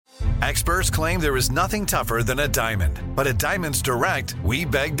Experts claim there is nothing tougher than a diamond. But at Diamonds Direct, we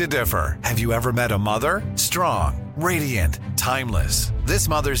beg to differ. Have you ever met a mother? Strong, radiant, timeless. This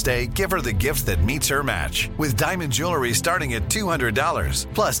Mother's Day, give her the gift that meets her match. With diamond jewelry starting at $200.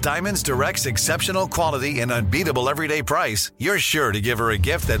 Plus Diamonds Direct's exceptional quality and unbeatable everyday price, you're sure to give her a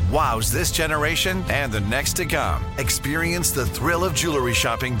gift that wows this generation and the next to come. Experience the thrill of jewelry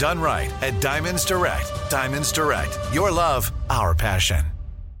shopping done right at Diamonds Direct. Diamonds Direct. Your love, our passion.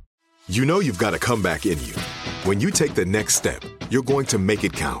 You know you've got a comeback in you. When you take the next step, you're going to make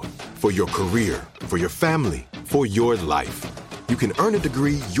it count. For your career, for your family, for your life. You can earn a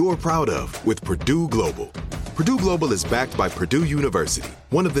degree you're proud of with Purdue Global. Purdue Global is backed by Purdue University,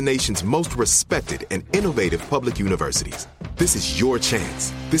 one of the nation's most respected and innovative public universities. This is your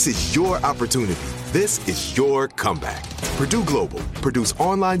chance. This is your opportunity. This is your comeback. Purdue Global, Purdue's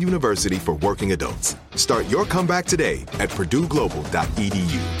online university for working adults. Start your comeback today at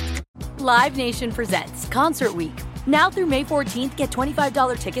purdueglobal.edu. Live Nation presents Concert Week. Now through May 14th, get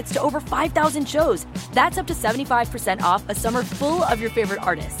 $25 tickets to over 5,000 shows. That's up to 75% off a summer full of your favorite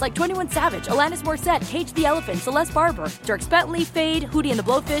artists like 21 Savage, Alanis Morissette, Cage the Elephant, Celeste Barber, Dierks Bentley, Fade, Hootie and the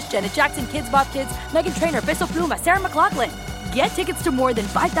Blowfish, Janet Jackson, Kidz Bop Kids, Meghan Trainor, Bissell Pluma, Sarah McLachlan. Get tickets to more than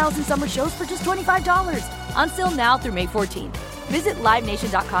 5,000 summer shows for just $25. Until now through May 14th. Visit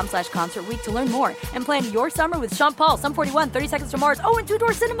LiveNation.com/Concert Week to learn more and plan your summer with Sean Paul, Sum 41, 30 Seconds to Mars, and Two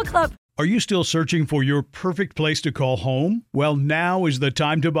Door Cinema Club. Are you still searching for your perfect place to call home? Well, now is the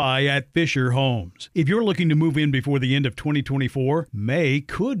time to buy at Fisher Homes. If you're looking to move in before the end of 2024, May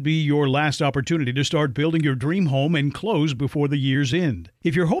could be your last opportunity to start building your dream home and close before the year's end.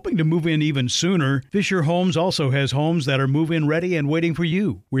 If you're hoping to move in even sooner, Fisher Homes also has homes that are move-in ready and waiting for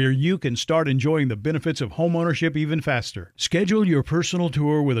you, where you can start enjoying the benefits of homeownership even faster. Schedule your personal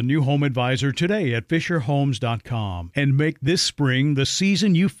tour with a new home advisor today at FisherHomes.com and make this spring the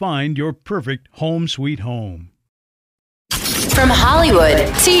season you find your perfect home sweet home. From Hollywood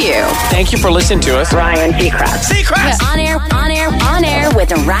to you. Thank you for listening to us. Ryan Seacrest. On air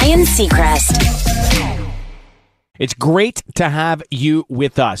with Ryan Seacrest. It's great to have you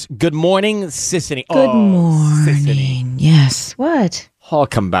with us. Good morning, Sissany. Good morning. Sissany. Yes. What? I'll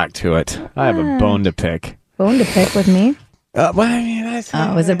come back to it. I have a bone to pick. Bone to pick with me?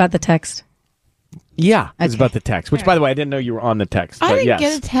 Was it about the text? Yeah, it was about the text, which, by the way, I didn't know you were on the text. I didn't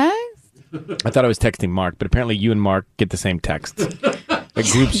get a text. I thought I was texting Mark, but apparently you and Mark get the same text.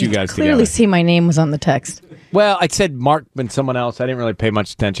 It groups you guys Clearly together. see my name was on the text. Well, I said Mark and someone else. I didn't really pay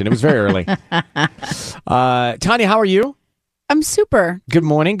much attention. It was very early. Tanya, how are you? I'm super. Good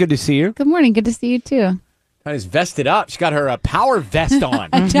morning. Good to see you. Good morning. Good to see you, too. Tanya's vested up. She's got her power vest on.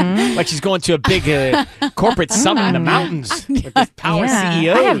 Like she's going to a big corporate summit in the mountains. With this power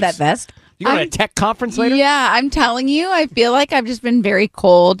CEOs. I have that vest. You going to a tech conference later? Yeah, I'm telling you, I feel like I've just been very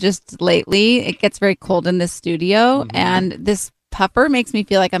cold just lately. It gets very cold in this studio, and this puffer makes me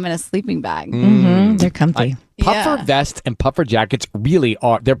feel like I'm in a sleeping bag. They're comfy. Puffer vests and puffer jackets really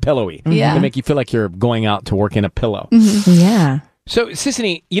are, they're pillowy. Yeah. They make you feel like you're going out to work in a pillow. Yeah. So,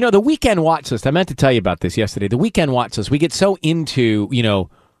 Sissany, the weekend watch list, I meant to tell you about this yesterday. The weekend watch list, we get so into,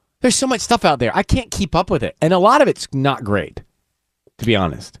 there's so much stuff out there. I can't keep up with it. And a lot of it's not great, to be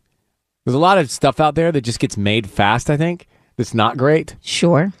honest. There's a lot of stuff out there that just gets made fast, I think, that's not great.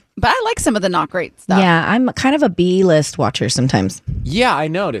 Sure. But I like some of the not great stuff. Yeah, I'm kind of a B-list watcher sometimes. Yeah, I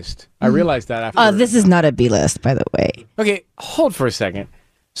noticed. I realized that after. This is not a B-list, by the way. Okay, hold for a second.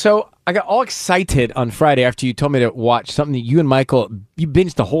 So I got all excited on Friday after you told me to watch something that you and Michael, you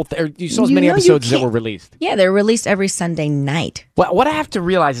binged the whole thing. You saw as many episodes that were released. Yeah, they're released every Sunday night. Well, what I have to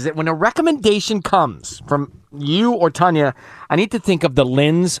realize is that when a recommendation comes from you or Tanya, I need to think of the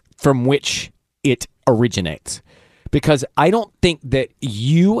lens from which it originates. Because I don't think that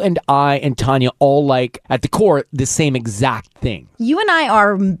you and I and Tanya all like, at the core, the same exact thing. You and I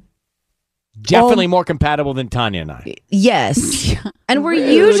are... Definitely more compatible than Tanya and I. Yes. And we're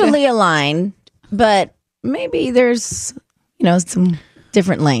usually aligned, but maybe there's, some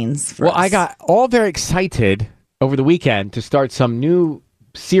different lanes for us. I got all very excited over the weekend to start some new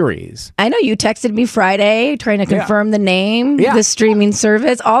series. I know you texted me Friday trying to confirm the name, the streaming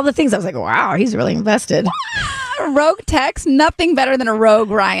service, all the things. I was like, wow, he's really invested. Rogue text, nothing better than a rogue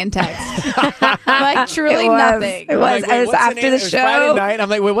Ryan text. Like truly nothing. It was. It was after the show. Friday night. I'm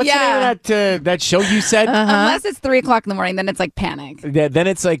like, wait, what's the name of that show you said? Unless it's 3:00 in the morning, then it's like panic. Then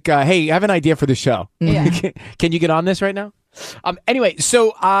it's like, hey, I have an idea for the show. Yeah. Can you get on this right now? Anyway,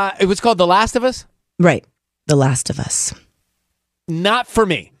 so it was called The Last of Us? Right. The Last of Us. Not for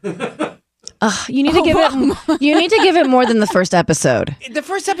me. You need to give it. You need to give it more than the first episode. The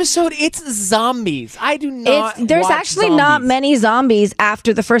first episode, it's zombies. I do not. There's watch actually zombies. not many zombies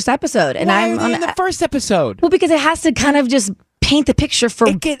after the first episode, and Why I'm are they in the first episode. Well, because it has to kind of just paint the picture for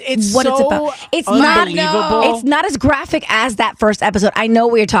it's what so it's about. It's unbelievable. It's not as graphic as that first episode. I know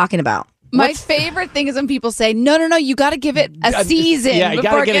what you're talking about. My favorite thing is when people say, no, you got to give it a season you before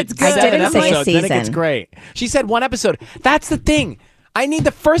gotta it give gets it good. 7 didn't say a episodes, then it gets season. great. She said 1 episode. That's the thing. I need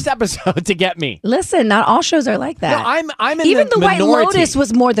the first episode to get me. Listen, not all shows are like that. No, I'm in Even the White minority. Lotus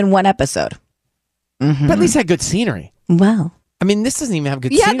was more than 1 episode. But at least had good scenery. Well, I mean, this doesn't even have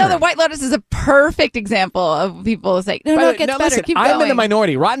good Yeah, scenery. no, the White Lotus is a perfect example of people saying, no, it gets better. Listen, Keep I'm going. in the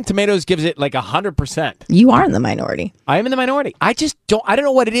minority. Rotten Tomatoes gives it like 100%. you are in the minority. I am in the minority. I just don't. I don't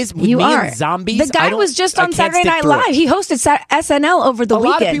know what it is with You me are. and zombies. The I guy don't- was just I on can't Saturday stick Night through it. Live. He hosted SNL over the A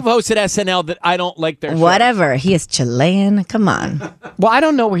weekend. lot of people hosted SNL that I don't like their shows. Whatever. He is Chilean. Come on. Well, I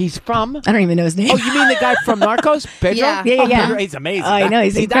don't know where he's from. I don't even know his name. Oh, you mean the guy from Narcos, Pedro? Yeah. Yeah. Pedro, he's amazing. I know,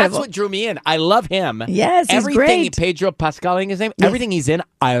 he's See, incredible. that's what drew me in. I love him. Yes, he's everything great. Pedro Pascal, his name, everything he's in,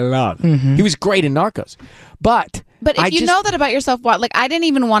 I love. He was great in Narcos, but But if I you just- know that about yourself, like I didn't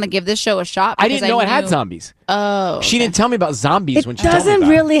even want to give this show a shot. I because didn't know it had knew- zombies. Oh, She didn't tell me about zombies It when she told me doesn't about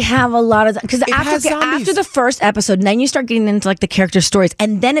really have a lot of because has zombies. after the first episode, then you start getting into like the character stories,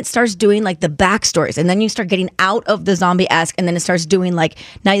 and then it starts doing like the backstories, and then you start getting out of the zombie-esque, and then it starts doing like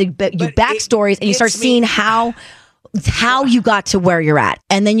now you backstories, and you start gets me- seeing how you got to where you're at,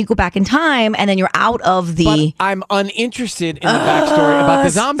 and then you go back in time, and then you're out of the. But I'm uninterested in the backstory about the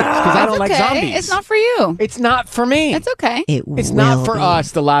zombies because I don't like okay. zombies. It's not for you. It's not for me. It's okay. It's not for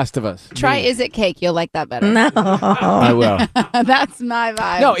us, The Last of Us. Try Me. Is It Cake? You'll like that better. No, I will. That's my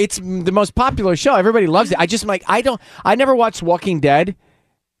vibe. No, it's the most popular show. Everybody loves it. I just like I never watched Walking Dead,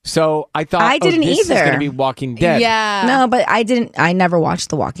 so I thought I didn't this is either. going to be Walking Dead. Yeah. no, but I didn't. I never watched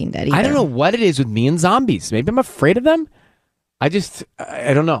The Walking Dead either. I don't know what it is with me and zombies. Maybe I'm afraid of them. I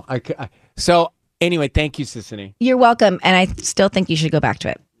don't know. So anyway, thank you, Sissany. You're welcome, and I still think you should go back to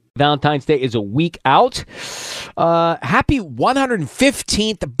it. Valentine's Day is a week out. Happy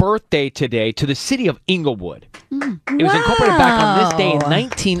 115th birthday today to the city of Inglewood. It was incorporated back on this day in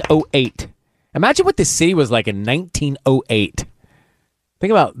 1908. Imagine what the city was like in 1908.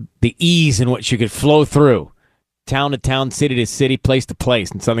 Think about the ease in which you could flow through town to town, city to city, place to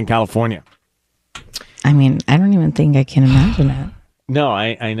place in Southern California. I mean, I don't even think I can imagine it. No,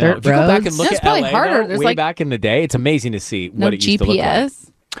 I know. Dirt If you go back and roads? look It's at probably LA harder. though, There's way like- back in the day, it's amazing to see No what it used to look like. GPS.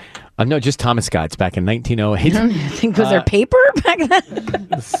 No, just Thomas guides back in 1908. I think was there paper back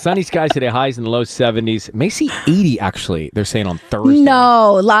then? Sunny skies today, highs in the low 70s. May see 80 actually. They're saying on Thursday.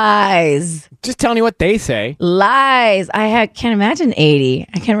 No, lies. Just telling you what they say. Lies. Can't imagine 80.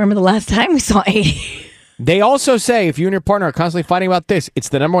 I can't remember the last time we saw 80. They also say if you and your partner are constantly fighting about this, it's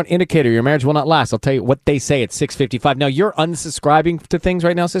the number one indicator your marriage will not last. I'll tell you what they say at 6:55. Now you're unsubscribing to things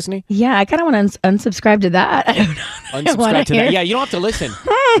right now, Sissany? Yeah, I kind of want to unsubscribe to that. I don't know. I wanna Unsubscribe to hear. that. Yeah, you don't have to listen.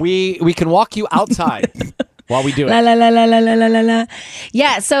 we can walk you outside while we do La it. la la la la la la la.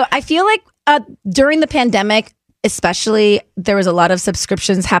 Yeah, so I feel like during the pandemic, especially, there was a lot of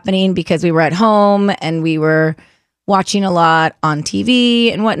subscriptions happening because we were at home and we were watching a lot on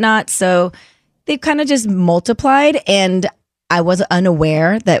TV and whatnot. So they've kind of just multiplied, and I was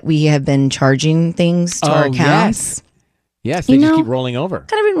unaware that we have been charging things to our accounts. Yes, they You just know, keep rolling over.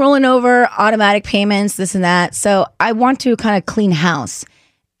 Kind of been rolling over, automatic payments, this and that. So I want to kind of clean house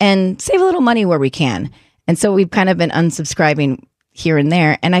and save a little money where we can. And so we've kind of been unsubscribing here and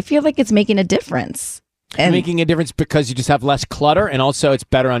there, and I feel like it's making a difference. And Making a difference because you just have less clutter, and also it's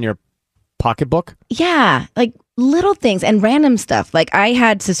better on your pocketbook. yeah, like little things and random stuff. Like I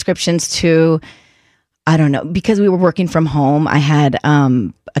had subscriptions to, I don't know, because we were working from home, I had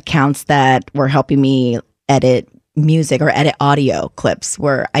accounts that were helping me edit music or edit audio clips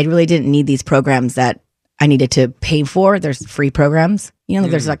where I really didn't need these programs that I needed to pay for. There's free programs. You know,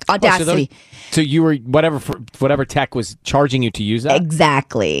 there's like Audacity. So you were whatever tech was charging you to use that.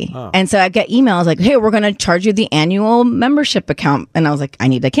 Exactly. And so I get emails like, hey, we're going to charge you the annual membership account. And I was like, I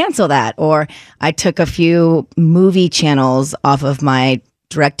need to cancel that. Or I took a few movie channels off of my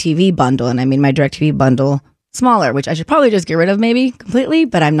DirecTV bundle and I made my DirecTV bundle smaller, which I should probably just get rid of maybe completely,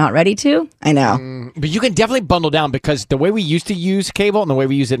 but I'm not ready to. I know. But you can definitely bundle down because the way we used to use cable and the way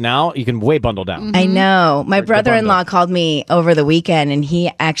we use it now, you can way bundle down. I know. My Like the brother-in-law bundle. called me over the weekend and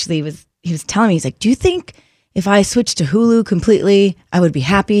he actually was telling me, he's like, do you think if I switched to Hulu completely, I would be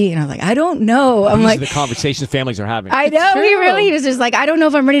happy? And I was like, I don't know. I'm These like, are the conversations families are having. I know. He was just like, I don't know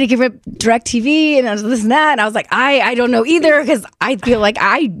if I'm ready to give up DirecTV and I was this and that. And I was like, I don't know either because I feel like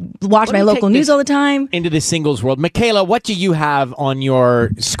I watch Let my me local take news this all the time. Into the singles world. Michaela, what do you have on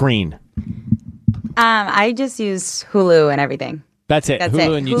your screen? I just use Hulu and everything. That's it. That's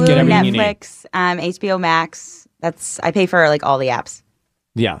Hulu it. and you Hulu, get everything you need. Netflix, HBO Max. I pay for like all the apps.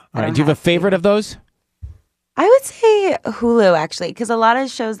 Yeah. All right. don't Do you have a have favorite of those? I would say Hulu actually, because a lot of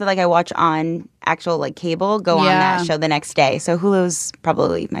shows that like I watch on actual like cable go on that show the next day. So Hulu's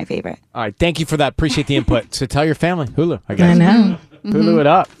probably my favorite. All right. Thank you for that. Appreciate the input. So tell your family. Hulu, I guess. I know. Hulu it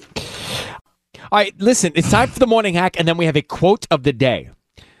up. All right. Listen, it's time for the morning hack, and then we have a quote of the day.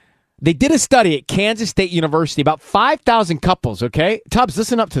 They did a study at Kansas State University, about 5,000 couples, okay? Tubbs,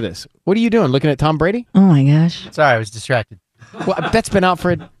 listen up to this. What are you doing, looking at Tom Brady? Oh, my gosh. Sorry, I was distracted. Well, that's been out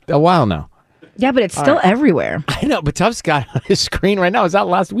for a while now. Yeah, but it's still everywhere. I know, but Tubbs got it on his screen right now. It was out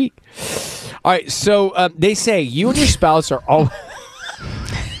last week. All right, so they say you and your spouse are all...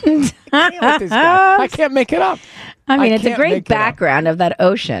 I can't make it up. I mean, it's a can't make great it up. background of that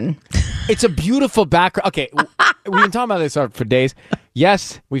ocean. It's a beautiful background. Okay, we've been talking about this for days.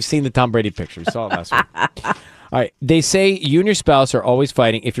 Yes, we've seen the Tom Brady picture. We saw it last week. All right, they say you and your spouse are always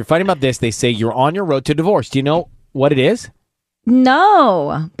fighting. If you're fighting about this, they say you're on your road to divorce. Do you know what it is?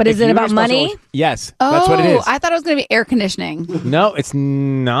 No, but is If it you and your about spouse are money? always- Yes, that's what it is. I thought it was going to be air conditioning. No, it's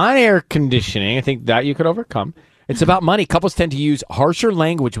not air conditioning. I think that you could overcome. It's about money. Couples tend to use harsher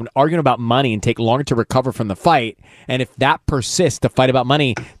language when arguing about money and take longer to recover from the fight. And if that persists, the fight about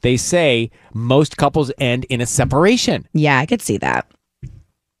money, they say most couples end in a separation. Yeah, I could see that.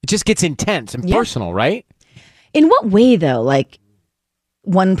 It just gets intense and personal, right? In what way, though? Like,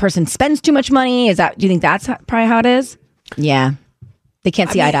 one person spends too much money? Do you think that's probably how it is? Yeah. They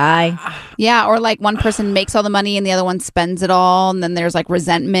can't see eye to eye. Yeah, or like one person makes all the money and the other one spends it all, and then there's like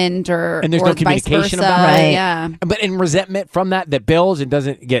resentment And there's or no vice communication versa. about it. Yeah. But in resentment from that builds and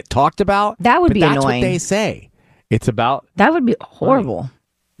doesn't get talked about. That would but be that's annoying. What they say. It's about. That would be horrible.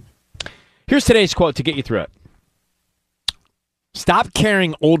 Here's today's quote to get you through it. Stop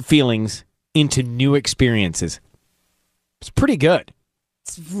carrying old feelings into new experiences. It's pretty good.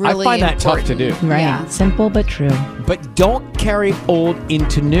 It's really I find that tough to do. Right. Yeah. Simple but true. But don't carry old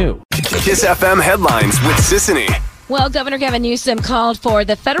into new. Kiss FM headlines with Sissany. Well, Governor Gavin Newsom called for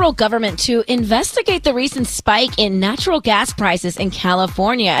the federal government to investigate the recent spike in natural gas prices in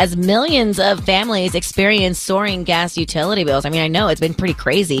California as millions of families experience soaring gas utility bills. I mean, I know it's been pretty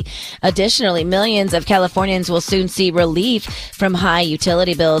crazy. Additionally, millions of Californians will soon see relief from high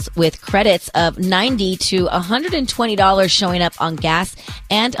utility bills with credits of $90 to $120 showing up on gas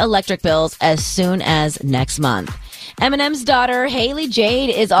and electric bills as soon as next month. Eminem's daughter, Haley Jade,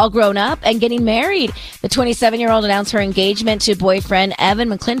 is all grown up and getting married. The 27-year-old announced her engagement to boyfriend Evan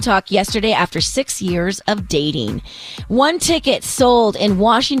McClintock yesterday after 6 years of dating. One ticket sold in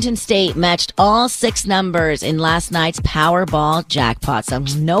Washington State matched all 6 numbers in last night's Powerball jackpot. So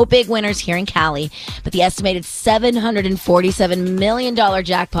no big winners here in Cali, but the estimated $747 million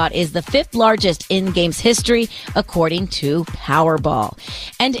jackpot is the 5th largest in game's history, according to Powerball.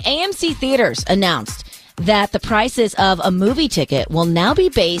 And AMC Theaters announced that the prices of a movie ticket will now be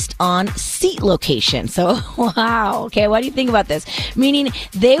based on seat location. So, wow. Okay, what do you think about this? Meaning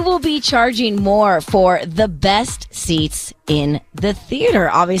they will be charging more for the best seats in the theater.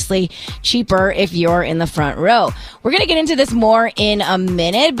 Obviously, cheaper if you're in the front row. We're going to get into this more in a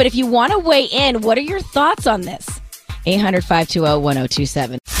minute, but if you want to weigh in, what are your thoughts on this?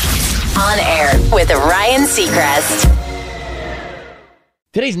 800-520-1027. On air with Ryan Seacrest.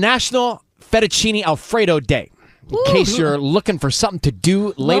 Today's National Fettuccine Alfredo Day. In case you're looking for something to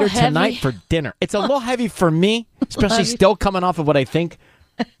do later tonight for dinner. It's a little heavy for me, especially still coming off of what I think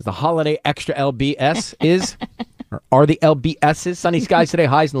the holiday extra LBS is. Or are the LBSs. Sunny skies today,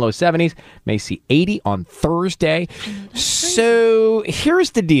 highs in the low 70s. May see 80 on Thursday. So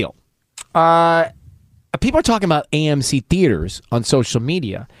here's the deal. People are talking about AMC theaters on social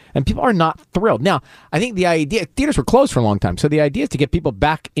media, and people are not thrilled. Now, I think the idea, theaters were closed for a long time, so the idea is to get people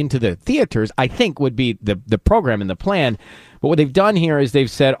back into the theaters, I think would be the program and the plan. But what they've done here is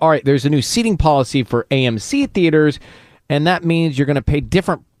they've said, all right, there's a new seating policy for AMC theaters, and that means you're going to pay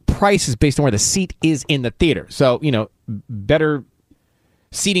different prices based on where the seat is in the theater. So, better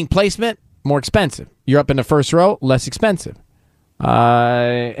seating placement, more expensive. You're up in the first row, less expensive.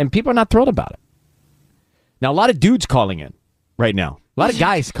 And people are not thrilled about it. Now, a lot of dudes calling in right now. A lot of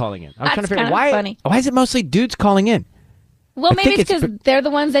guys calling in. I was trying to figure out why is it mostly dudes calling in? Well, maybe it's because they're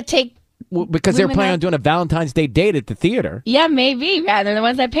the ones that take... because they're planning on doing a Valentine's Day date at the theater. Yeah, maybe. Yeah, they're the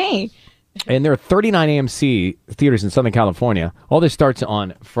ones that pay. And there are 39 AMC theaters in Southern California. All this starts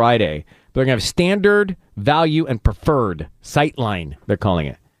on Friday. They're going to have standard, value, and preferred sightline, they're calling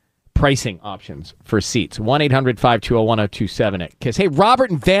it. Pricing options for seats. 1-800-520-1027 at KISS. Hey,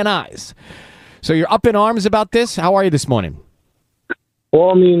 Robert and Van Nuys. So you're up in arms about this. How are you this morning? Well,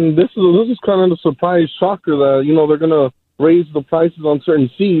 I mean, this is kind of the surprise shocker that, they're going to raise the prices on certain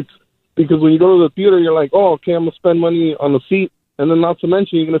seats, because when you go to the theater, you're like, oh, okay, I'm going to spend money on the seat. And then not to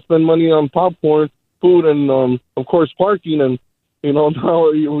mention, you're going to spend money on popcorn, food, and, of course, parking. And, now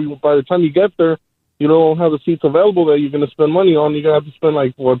by the time you get there, you don't have the seats available that you're going to spend money on. You're going to have to spend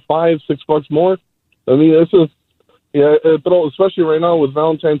like, what, $5-6 more? I mean, it's just, especially right now with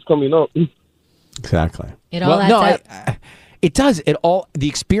Valentine's coming up. Exactly. It all adds up. It does. The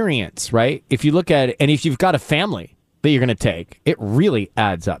experience, right? If you look at it, and if you've got a family that you're going to take, it really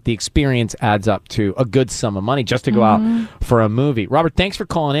adds up. The experience adds up to a good sum of money just to go out for a movie. Robert, thanks for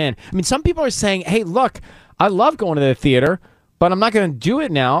calling in. I mean, some people are saying, hey, look, I love going to the theater, but I'm not going to do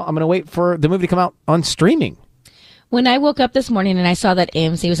it now. I'm going to wait for the movie to come out on streaming. When I woke up this morning and I saw that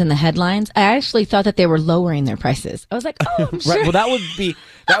AMC was in the headlines, I actually thought that they were lowering their prices. I was like, oh, I'm sure. Right. Well, that would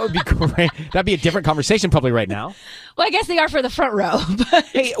be great. That'd be a different conversation probably right now. Well, I guess they are for the front row. But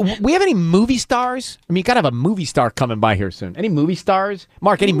hey, we have any movie stars? I mean, you got to have a movie star coming by here soon. Any movie stars?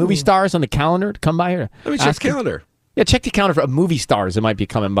 Mark, any movie stars on the calendar to come by here? Let me check the calendar. Yeah, check the calendar for movie stars that might be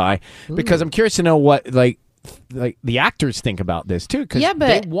coming by, because I'm curious to know what like the actors think about this too, because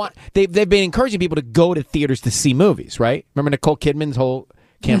they've been encouraging people to go to theaters to see movies, right? Remember Nicole Kidman's whole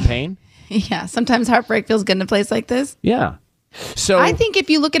campaign? Yeah, sometimes heartbreak feels good in a place like this. Yeah. So I think if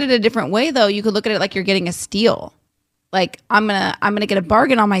you look at it a different way, though, you could look at it like you're getting a steal. Like I'm gonna get a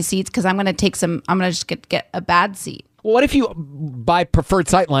bargain on my seats because I'm gonna just get a bad seat. Well, what if you buy preferred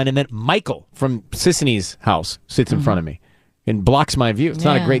sightline and then Michael from Sisney's house sits in front of me and blocks my view? It's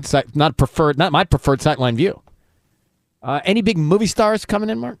not a great sight, not my preferred sightline view. Any big movie stars coming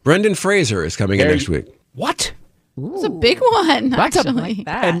in, Mark? Brendan Fraser is coming in next week. What? It's a big one, actually.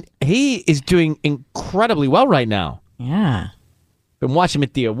 And he is doing incredibly well right now. Yeah. Been watching him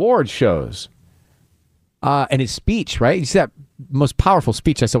at the award shows. And his speech, right? You see that most powerful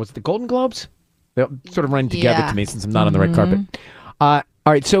speech I saw was the Golden Globes? They're sort of running together to me since I'm not on the red carpet. All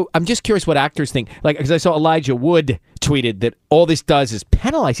right, so I'm just curious what actors think. Like, because I saw Elijah Wood tweeted that all this does is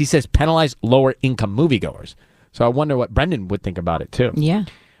penalize. He says penalize lower income moviegoers. So I wonder what Brendan would think about it, too. Yeah.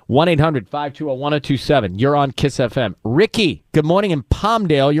 1-800-520-1027. You're on KISS FM. Ricky, good morning in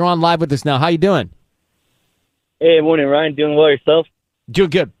Palmdale. You're on live with us now. How you doing? Hey, morning, Ryan. Doing well yourself? Doing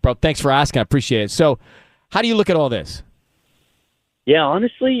good, bro. Thanks for asking. I appreciate it. So how do you look at all this? Yeah,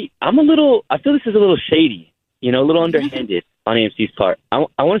 honestly, I feel this is a little shady, a little underhanded on AMC's part. I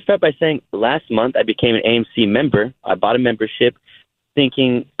want to start by saying last month I became an AMC member. I bought a membership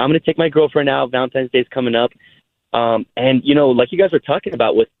thinking I'm going to take my girlfriend out. Valentine's Day is coming up. And, like you guys were talking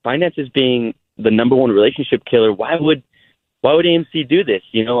about, with finances being the number one relationship killer, why would AMC do this?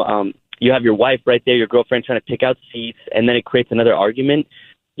 You have your wife right there, your girlfriend trying to pick out seats, and then it creates another argument.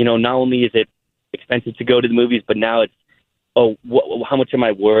 Not only is it expensive to go to the movies, but now it's, how much am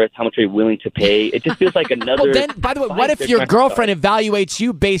I worth? How much are you willing to pay? It just feels like another. Well, then, by the way, what if your girlfriend evaluates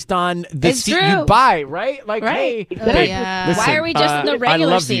you based on the seat you buy, right? Like, hey, listen, why are we just in the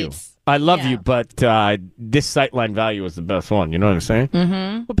regular seats? I love you, but this sightline value is the best one. You know what I'm saying?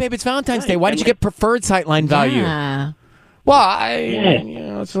 Mm-hmm. Well, babe, it's Valentine's Day. Why did you get preferred sightline value? Yeah. Well,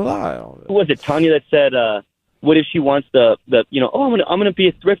 it's a lot. Who was it, Tanya, that said, what if she wants I'm gonna be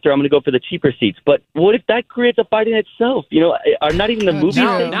a thrifter, I'm gonna go for the cheaper seats. But what if that creates a fight in itself? Are not even the movies.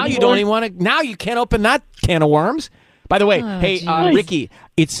 Now you don't even want to. Now you can't open that can of worms. By the way, Ricky,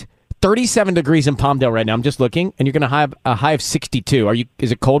 it's 37 degrees in Palmdale right now. I'm just looking, and you're gonna have a high of 62.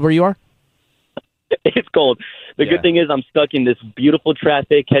 Is it cold where you are? It's cold. The good thing is I'm stuck in this beautiful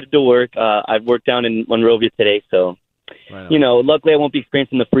traffic, headed to work. I've worked down in Monrovia today, so luckily I won't be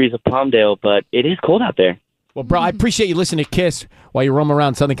experiencing the freeze of Palmdale, but it is cold out there. Well, bro, I appreciate you listening to KISS while you roam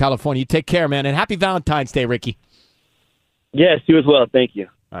around Southern California. You take care, man, and happy Valentine's Day, Ricky. Yes, you as well. Thank you.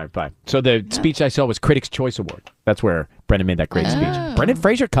 All right, bye. So the speech I saw was Critics' Choice Award. That's where Brendan made that great speech. Brendan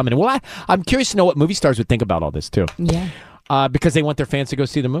Fraser coming in. Well, I'm curious to know what movie stars would think about all this, too. Yeah. Because they want their fans to go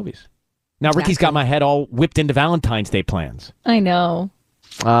see the movies. Now, Ricky's got my head all whipped into Valentine's Day plans. I know.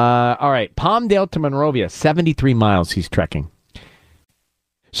 All right, Palmdale to Monrovia, 73 miles he's trekking.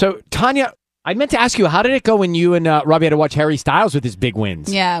 So, Tanya, I meant to ask you, how did it go when you and Robbie had to watch Harry Styles with his big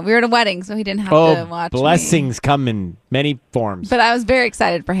wins? Yeah, we were at a wedding, so he didn't have to watch blessings come in many forms. But I was very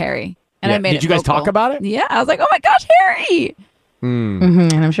excited for Harry, and I made it Did you guys talk about it? Yeah, I was like, oh my gosh, Harry!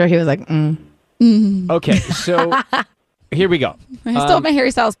 And I'm sure he was like, Okay, so here we go. I still have my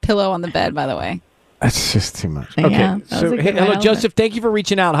Harry Styles pillow on the bed, by the way. That's just too much. Yeah, Okay, so hello, Joseph. Thank you for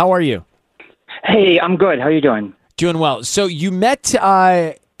reaching out. How are you? Hey, I'm good. How are you doing? Doing well. So you met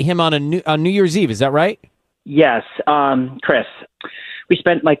him on New Year's Eve, is that right? Yes, Chris. We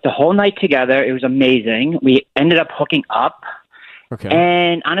spent like the whole night together. It was amazing. We ended up hooking up, Okay.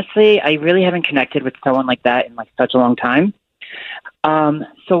 And honestly, I really haven't connected with someone like that in like such a long time.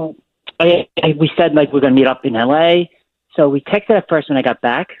 So we said like we're gonna meet up in LA. So we texted at first when I got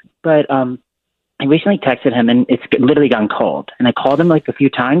back, but I recently texted him and it's literally gone cold. And I called him like a few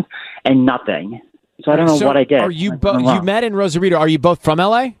times and nothing. So I don't know what I did. Are you both? You met in Rosarito. Are you both from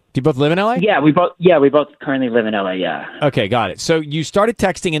LA? Do you both live in LA? Yeah, we both currently live in LA. Yeah. Okay, got it. So you started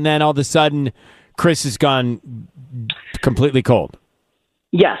texting, and then all of a sudden, Chris has gone completely cold.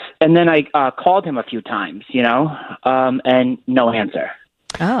 Yes, and then I called him a few times, and no answer.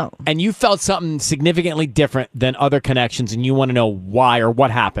 Oh. And you felt something significantly different than other connections, and you want to know why or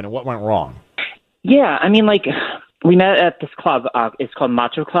what happened or what went wrong. Yeah, I mean, like, we met at this club. It's called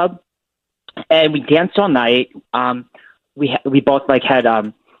Macho Club, and we danced all night. We both like had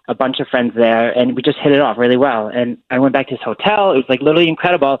a bunch of friends there, and we just hit it off really well. And I went back to his hotel. It was like literally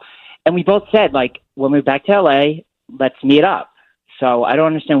incredible. And we both said, like, when we're back to LA, let's meet up. So I don't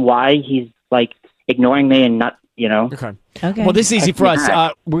understand why he's like ignoring me and not, Okay. Well, this is easy for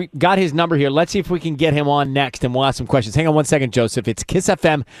us. We got his number here. Let's see if we can get him on next, and we'll ask some questions. Hang on one second, Joseph. It's Kiss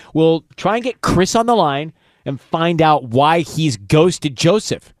FM. We'll try and get Chris on the line and find out why he's ghosted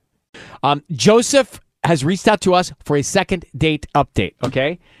Joseph. Joseph has reached out to us for a second date update,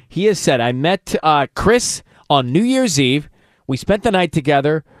 okay? He has said, I met Chris on New Year's Eve. We spent the night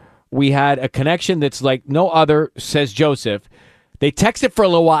together. We had a connection that's like no other, says Joseph. They texted for a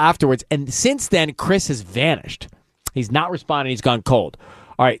little while afterwards, and since then, Chris has vanished. He's not responding. He's gone cold.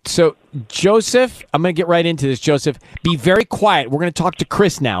 All right, so Joseph, I'm going to get right into this, Joseph. Be very quiet. We're going to talk to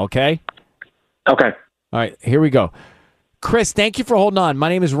Chris now, okay? Okay. All right, here we go. Chris, thank you for holding on. My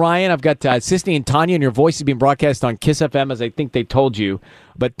name is Ryan. I've got Sisney and Tanya, and your voice is being broadcast on Kiss FM, as I think they told you.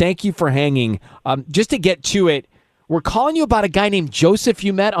 But thank you for hanging. Just to get to it, we're calling you about a guy named Joseph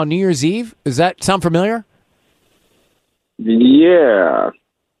you met on New Year's Eve. Does that sound familiar? Yeah.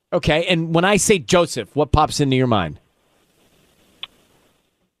 Okay, and when I say Joseph, what pops into your mind?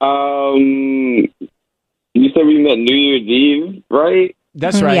 You said we met New Year's Eve, right?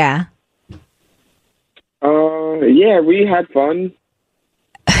 That's right. Yeah. Yeah, we had fun.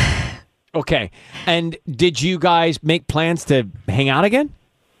 Okay, and did you guys make plans to hang out again?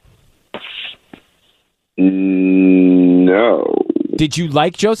 No. Did you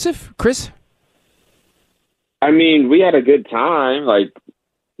like Joseph, Chris? I mean, we had a good time. Like,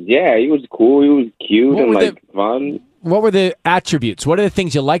 yeah, he was cool. He was cute and fun. What were the attributes? What are the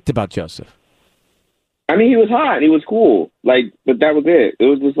things you liked about Joseph? I mean, he was hot. He was cool. Like, but that was it. It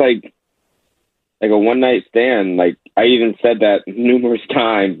was just like a one-night stand. Like, I even said that numerous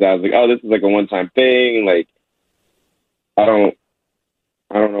times. I was like, oh, this is like a one-time thing. Like, I don't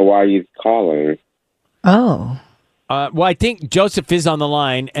know why he's calling. Oh. Well, I think Joseph is on the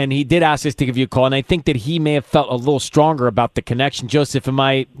line, and he did ask us to give you a call, and I think that he may have felt a little stronger about the connection. Joseph, am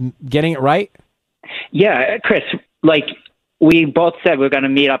I getting it right? Yeah, Chris, like, we both said we're going to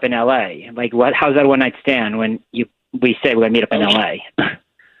meet up in L.A. Like, how's that one-night stand when we said we're going to meet up in L.A.?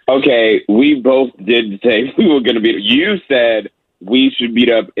 Okay, we both did say we were going to meet. You said we should meet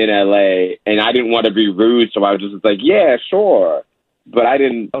up in L.A., and I didn't want to be rude, so I was just like, yeah, sure. But I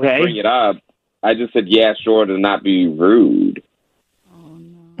didn't bring it up. I just said, yeah, sure, to not be rude. Oh,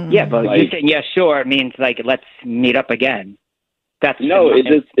 no. Yeah, but you saying, yeah, sure, means, like, let's meet up again. I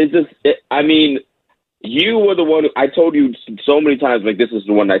mean, you were the one I told you so many times, like, this is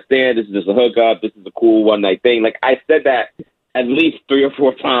the one-night stand, this is just a hookup, this is a cool one-night thing. Like, I said that at least 3 or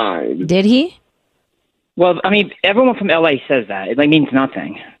 4 times. Did he? Well, I mean, everyone from L.A. says that. It, like, means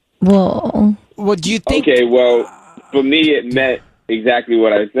nothing. Well, do you think... Okay, well, for me, it meant exactly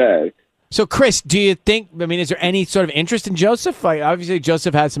what I said. So, Chris, do you think, I mean, is there any sort of interest in Joseph? Like, obviously,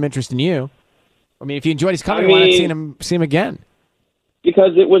 Joseph had some interest in you. I mean, if you enjoyed his company, why not see him again?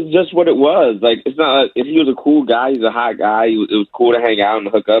 Because it was just what it was. Like, it's not, if he was a cool guy, he's a hot guy, it was cool to hang out and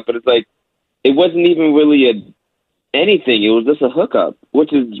hook up, but it's like, it wasn't even really anything. It was just a hookup,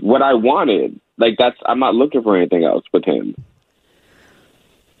 which is what I wanted. Like, I'm not looking for anything else with him.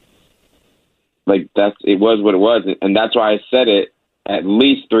 Like, it was what it was, and that's why I said it at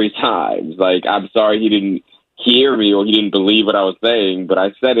least 3 times. Like, I'm sorry he didn't hear me or he didn't believe what I was saying, but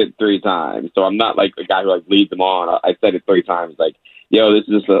I said it 3 times. So I'm not like a guy who like leads them on. I said it 3 times. Like, yo, this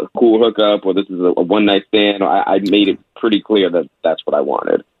is just a cool hookup, or this is a one-night stand. I made it pretty clear that that's what I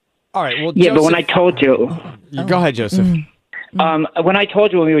wanted. All right. Well, yeah, Joseph, but when I told you, go ahead, Joseph. When I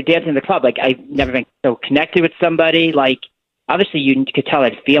told you when we were dancing in the club, like, I've never been so connected with somebody. Like, obviously, you could tell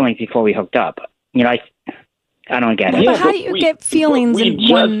I had feelings before we hooked up. You know, I don't get it. But how do you get feelings in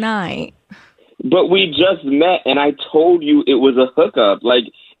one night? But we just met, and I told you it was a hookup. Like,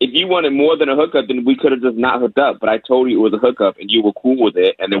 if you wanted more than a hookup, then we could have just not hooked up. But I told you it was a hookup, and you were cool with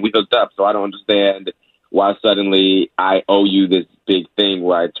it, and then we hooked up. So I don't understand why suddenly I owe you this big thing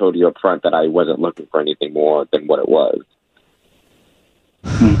where I told you up front that I wasn't looking for anything more than what it was.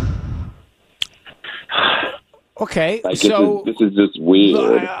 Okay, Like, so this is just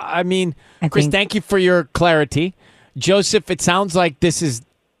weird. I mean, Chris, thank you for your clarity. Joseph, it sounds like this is,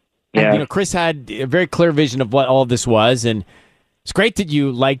 Yeah. you know, Chris had a very clear vision of what all of this was, and it's great that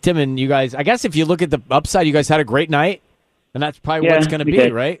you liked him, and you guys, I guess if you look at the upside, you guys had a great night, and that's probably what it's going to we be,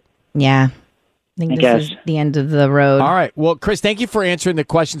 did. right? Yeah. I think this is the end of the road. All right. Well, Chris, thank you for answering the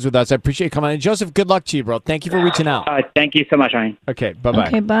questions with us. I appreciate you coming on. And Joseph, good luck to you, bro. Thank you for reaching out. Thank you so much, Ryan. Okay, bye-bye.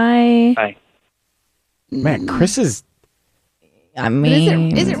 Okay, bye. Bye. Man, Chris is... I But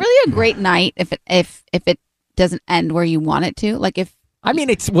mean... is it really a great night if it doesn't end where you want it to? Like if I mean,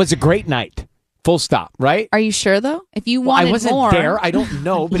 it was a great night. Full stop, right? Are you sure though? If you Well, wanted I wasn't more, there. I don't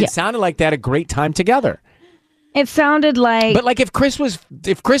know, but Yeah. it sounded like they had a great time together. It sounded like... But like if Chris was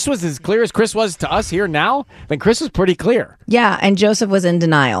as clear as Chris was to us here now, then Chris was pretty clear. Yeah, and Joseph was in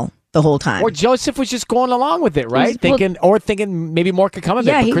denial the whole time. Or Joseph was just going along with it, right? Well, Thinking maybe more could come of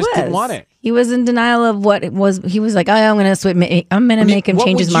it, yeah, but he Chris was. didn't want it. He was in denial of what it was. He was like, "Oh, I'm gonna make him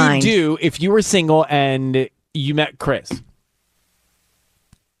change his mind." What would you do if you were single and you met Chris?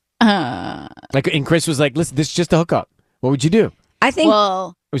 Like, and Chris was like, "Listen, this is just a hookup." What would you do? I think.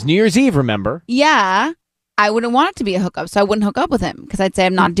 Well, It was New Year's Eve, remember? yeah, I wouldn't want it to be a hookup, so I wouldn't hook up with him because I'd say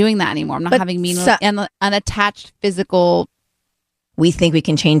I'm not doing that anymore. I'm not But having so- unattached physical. we think we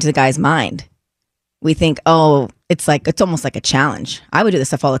can change the guy's mind. We think, oh, it's almost like a challenge. I would do this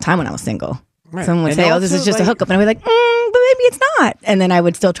stuff all the time when I was single. Right. Someone would And say, "Oh, this also, is just a like- hookup," and I'd be like, "But maybe it's not." And then I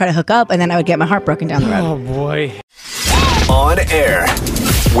would still try to hook up, and then I would get my heart broken down the road. Oh boy. On air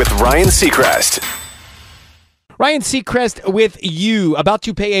with Ryan Seacrest. Ryan Seacrest with you. About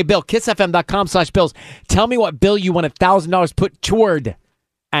to pay a bill. KissFM.com/bills. Tell me what bill you want $1,000 put toward,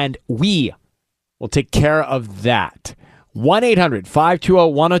 and we will take care of that.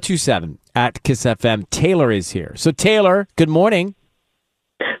 1-800-520-1027 at Kiss FM. Taylor is here. So Taylor, good morning.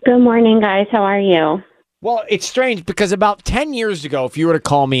 Good morning, guys. How are you? Well, it's strange because about 10 years ago, if you were to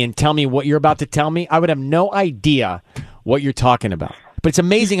call me and tell me what you're about to tell me, I would have no idea what you're talking about. But it's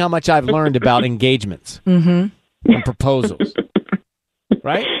amazing how much I've learned about engagements and proposals.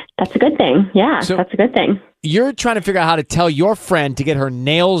 Right? That's a good thing. Yeah, So- that's a good thing. You're trying to figure out how to tell your friend to get her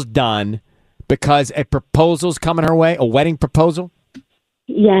nails done because a proposal's coming her way, a wedding proposal?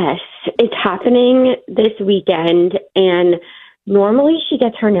 Yes, it's happening this weekend, and normally she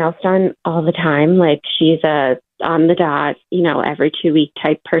gets her nails done all the time. Like she's a on the dot, every 2-week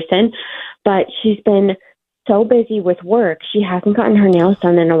type person. But she's been so busy with work, she hasn't gotten her nails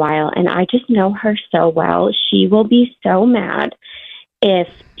done in a while. And I just know her so well. She will be so mad if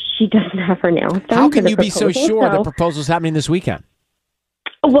she doesn't have her nails done. How for can the you be so proposal. sure the proposal's happening this weekend?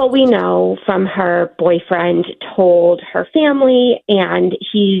 Well, we know from her boyfriend told her family, and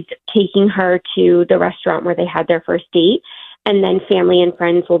he's taking her to the restaurant where they had their first date, and then family and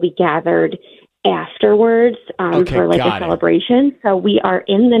friends will be gathered afterwards for like a got it. celebration. So we are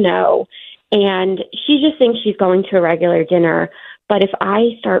in the know, and she just thinks she's going to a regular dinner. But if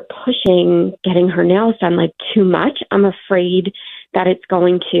I start pushing getting her nails done like too much, I'm afraid that it's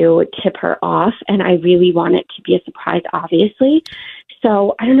going to tip her off, and I really want it to be a surprise, obviously.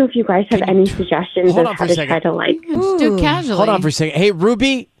 So I don't know if you guys have any suggestions Hold of on for how a to try second. to Just do it casually. Hold on for a second. Hey,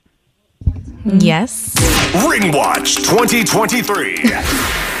 Ruby. Yes. Ring Watch 2023.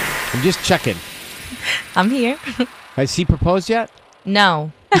 I'm just checking. I'm here. Has he proposed yet?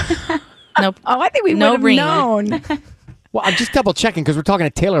 No. Nope. Oh, I think we No would have ring. known. Well, I'm just double checking because we're talking to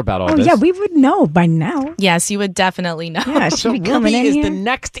Taylor about all Oh this. yeah, we would know by now. Yes, you would definitely know. Yeah, she'd So be coming Ruby in is here. the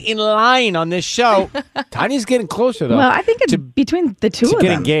next in line on this show. Tanya's getting closer, though. Well, I think it's between the two to of get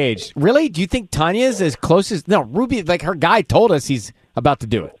them. engaged. Really? Do you think Tanya's as close as... No, Ruby, like her guy told us he's about to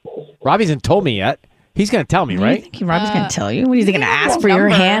do it. Robbie hasn't told me yet. He's going to tell me, You right? think Robbie's going to tell you? What is he going to ask for your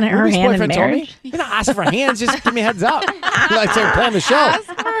number. hand? Her Ruby's hand in boyfriend told me. marriage? You're not asking for hands. Just give me a heads up. Like they're playing the show.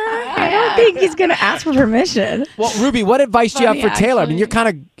 I don't think he's going to ask for permission. Well, Ruby, what advice do you have Funny, for Taylor? I mean, actually. you're kind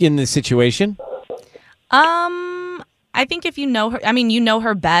of in this situation. I think if you know her, you know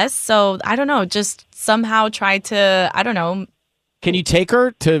her best. So I don't know, just somehow try to, I don't know. Can you take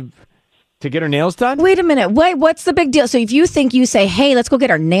her to get her nails done? Wait a minute. What's the big deal? So if you think you say, "Hey, let's go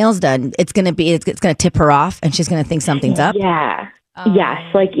get our nails done," it's going to tip her off, and she's going to think something's up. Yeah. Yes.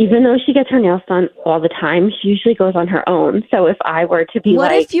 Like, even though she gets her nails done all the time, she usually goes on her own. So if I were to be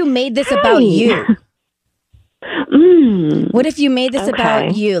What like, if you made this about "Hey." you? What if you made this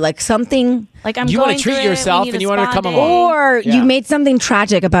about you, like something like I'm You going want to treat through it, yourself we need and a you want to spa come day. along. or you made something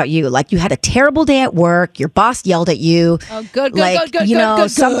tragic about you, like you had a terrible day at work, your boss yelled at you. Oh, good, like good, you know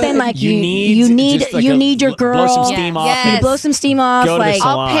good. something like You need just like you a need your girl. blow some steam off Yes. and You blow some steam off, go to the like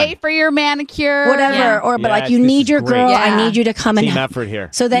salon. I'll pay for your manicure. whatever. Yeah. Or but like Yes, you this need is your great. girl. Yeah. I need you to come Team and effort here.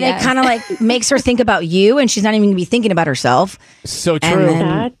 So then Yes. it kind of like makes her think about you, and she's not even gonna be thinking about herself. So And true.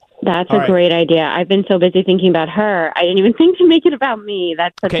 then- That's All a right. great idea. I've been so busy thinking about her. I didn't even think to make it about me.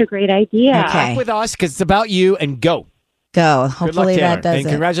 That's such Okay. a great idea. Okay. Talk with us because it's about you and go. Go. Good luck, Hopefully Taylor. that does and it.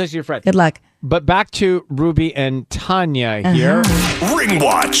 congratulations to your friend. Good luck. But back to Ruby and Tanya here. Ring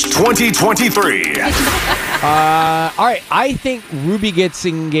Watch 2023. All right, I think Ruby gets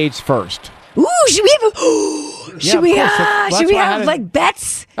engaged first. Ooh, should we have? Yeah, Should of we? course. That's Should we why I have had like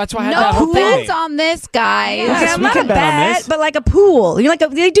bets? That's why I had that No whole bets thing. on this, guys. Yes, Okay, I'm we not can a bet on bet, this. but like a pool. You're like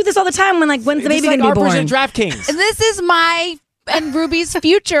they do this all the time. When's the It's baby like gonna be Harper's born? and DraftKings. This is my and Ruby's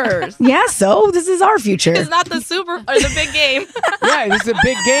futures. Yeah, so this is our future. It's not the super or the big game. Yeah, this is a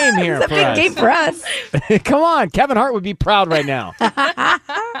big game here It's a for big us. game for us. Come on, Kevin Hart would be proud right now.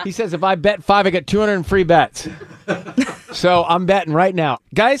 He says, if I bet 5, I get 200 in free bets. So I'm betting right now.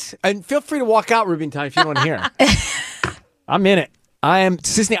 Guys, and feel free to walk out, Ruby and Tanya, if you don't want to hear. I'm in it. I am,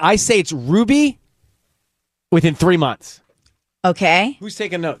 Sisney, I say it's Ruby within 3 months. Okay. Who's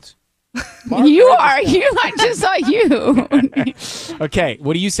taking notes? You are. You. I just saw you. Okay,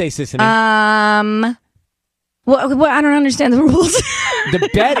 what do you say, Sisney? Well, I don't understand the rules. The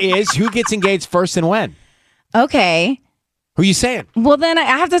bet is who gets engaged first and when. Okay. Who are you saying? Well, then I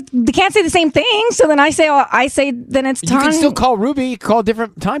have to. They can't say the same thing. So then I say then it's You Tanya. can still call Ruby. You can call a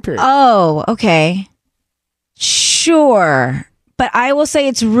different time period. Oh, okay. Sure. But I will say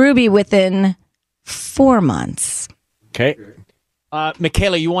it's Ruby within 4 months. Okay.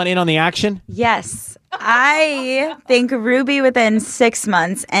 Michaela, you want in on the action? Yes. I think Ruby within 6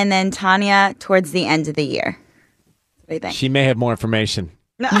 months and then Tanya towards the end of the year. What do you think? She may have more information.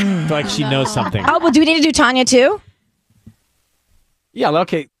 I feel like she knows something. Oh, well, do we need to do Tanya too? Yeah,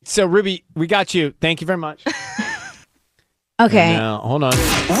 okay. So, Ruby, we got you. Thank you very much. Okay. Now, hold on.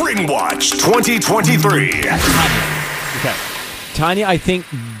 Ring Watch 2023. Okay. Tanya, I think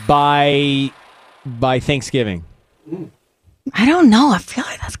by Thanksgiving. I don't know. I feel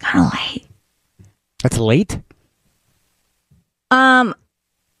like that's kind of late. That's late?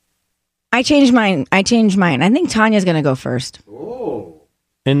 I changed mine. I think Tanya's going to go first.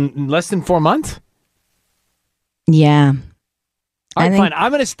 In less than 4 months? Yeah. All right, I think- fine. I'm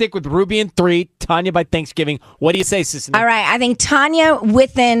going to stick with Ruby in 3, Tanya by Thanksgiving. What do you say, Sissy? All right. I think Tanya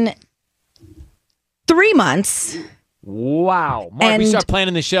within 3 months. Wow. Mark, we start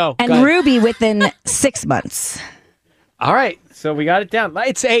planning the show. Go And ahead. Ruby within 6 months. All right. So we got it down.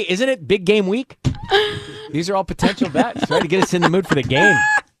 It's, hey, isn't it big game week? These are all potential bets, right? To get us in the mood for the game.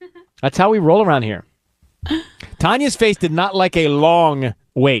 That's how we roll around here. Tanya's face did not like a long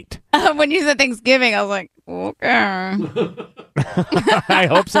wait. When you said Thanksgiving, I was like, okay. I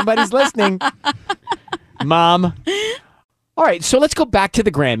hope somebody's listening. Mom. All right, so let's go back to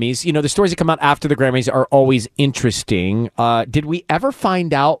the Grammys. You know, the stories that come out after the Grammys are always interesting. Did we ever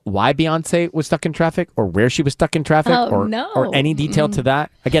find out why Beyonce was stuck in traffic or where she was stuck in traffic or any detail to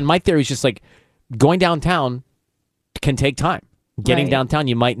that? Again, my theory is just like going downtown can take time. Getting downtown,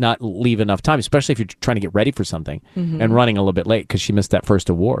 you might not leave enough time, especially if you're trying to get ready for something and running a little bit late because she missed that first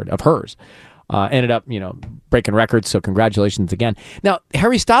award of hers. Ended up, breaking records. So congratulations again. Now,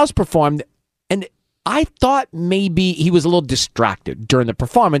 Harry Styles performed, and I thought maybe he was a little distracted during the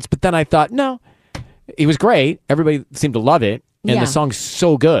performance, but then I thought, no, he was great. Everybody seemed to love it, and the song's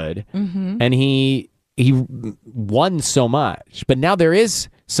so good, and he won so much. But now there is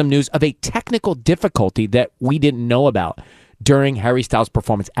some news of a technical difficulty that we didn't know about during Harry Styles'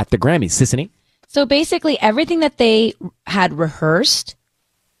 performance at the Grammys. Sissany? So basically, everything that they had rehearsed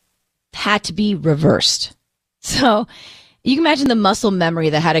had to be reversed. So you can imagine the muscle memory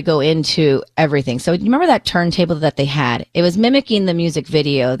that had to go into everything. So you remember that turntable that they had? It was mimicking the music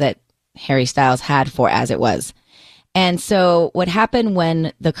video that Harry Styles had for As It Was. And so what happened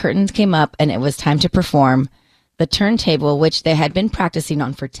when the curtains came up and it was time to perform, the turntable, which they had been practicing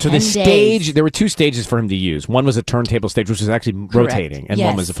on for 10 days. So the stage, there were 2 stages for him to use. One was a turntable stage, which was actually rotating, and one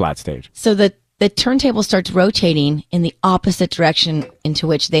Yes. was a flat stage. So the turntable starts rotating in the opposite direction into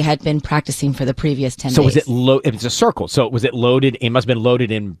which they had been practicing for the previous 10 So days. was it it was a circle. So was it loaded? It must have been loaded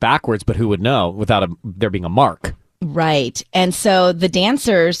in backwards, but who would know without there being a mark? Right. And so the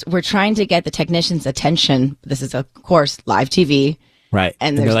dancers were trying to get the technicians' attention. This is, of course, live TV. Right.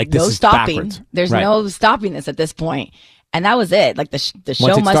 And they're there's like, this no is stopping. backwards. There's Right. no stopping this at this point. And that was it. Like the show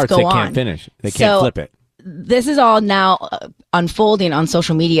Once it must starts, go they on. can't finish. They can't flip it. this is all now unfolding on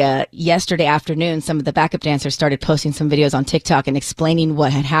social media. Yesterday afternoon, some of the backup dancers started posting some videos on TikTok and explaining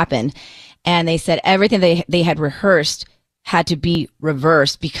what had happened. And they said everything they had rehearsed had to be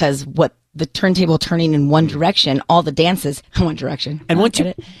reversed because what the turntable turning in one direction, all the dances in one direction. And once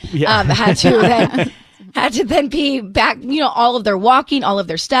you had to then be back, all of their walking, all of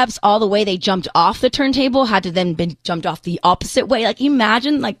their steps, all the way they jumped off the turntable had to then be jumped off the opposite way. Like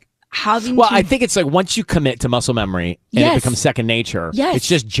imagine having Well, I think it's like once you commit to muscle memory and Yes. it becomes second nature, Yes. it's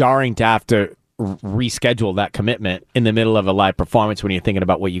just jarring to have to reschedule that commitment in the middle of a live performance when you're thinking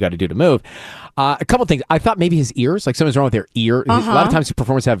about what you got to do to move. A couple things. I thought maybe his ears, like something's wrong with their ear. A lot of times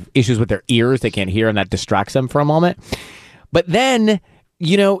performers have issues with their ears. They can't hear and that distracts them for a moment. But then,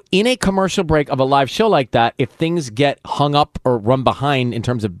 in a commercial break of a live show like that, if things get hung up or run behind in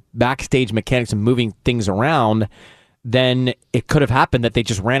terms of backstage mechanics and moving things around, then it could have happened that they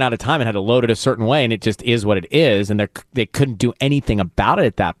just ran out of time and had to load it a certain way, and it just is what it is, and they couldn't do anything about it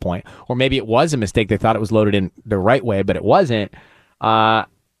at that point. Or maybe it was a mistake. They thought it was loaded in the right way, but it wasn't.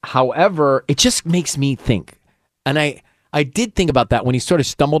 However, it just makes me think, and I did think about that when he sort of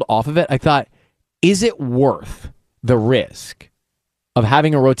stumbled off of it. I thought, is it worth the risk of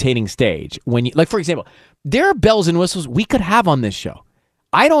having a rotating stage when you, like, for example, there are bells and whistles we could have on this show.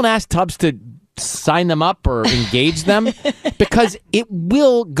 I don't ask Tubbs to sign them up or engage them because it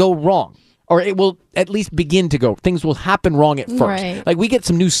will go wrong, or it will at least begin to go. Things will happen wrong at first. Right. Like we get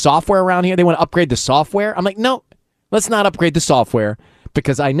some new software around here. They want to upgrade the software. I'm like, no, let's not upgrade the software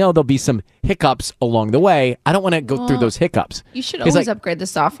because I know there'll be some hiccups along the way. I don't want to go through those hiccups. You should It's always like, upgrade the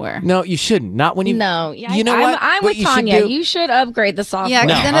software. No, you shouldn't. Not when you. No, You know what? I'm What with you should Tanya. do- You should upgrade the software. Yeah,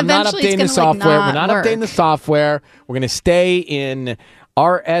 No, 'cause then I'm not eventually it's updating the gonna, software. We're not not updating work. the software. We're going to stay in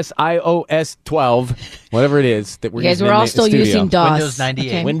RSIOS 12, whatever it is that we're You guys using were in all the still studio. using DOS. Windows 98.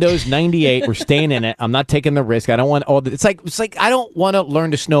 Okay. Windows 98. We're staying in it. I'm not taking the risk. I don't want all the. It's like I don't want to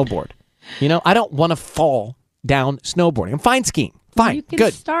learn to snowboard. I don't want to fall down snowboarding. I'm fine skiing. Fine. You can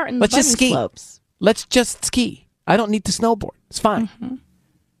Good. start in the Let's just bunny ski. slopes. Let's just ski. I don't need to snowboard. It's fine.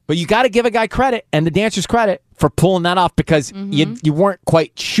 But you got to give a guy credit and the dancers credit for pulling that off because you weren't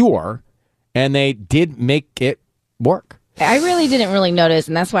quite sure, and they did make it work. I really didn't really notice,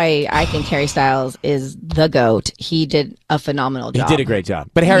 and that's why I think Harry Styles is the GOAT. He did a phenomenal job. He did a great job.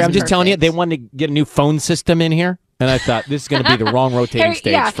 But Harry, He's I'm just telling you, perfect. they wanted to get a new phone system in here, and I thought this is going to be the wrong rotating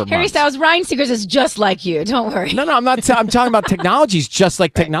stage for Harry months. Styles, Ryan Seacrest is just like you. Don't worry. No, I'm not. I'm talking about technology's just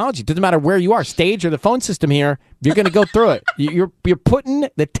like technology. Doesn't matter where you are, stage or the phone system here. You're going to go through it. You're putting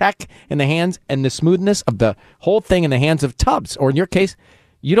the tech in the hands and the smoothness of the whole thing in the hands of Tubbs, or in your case,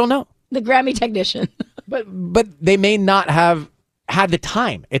 you don't know. The Grammy technician. But they may not have had the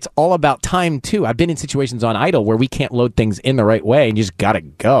time. It's all about time too. I've been in situations on Idol where we can't load things in the right way, and you just got to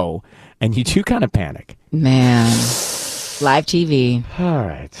go, and you do kind of panic. Man, live TV. All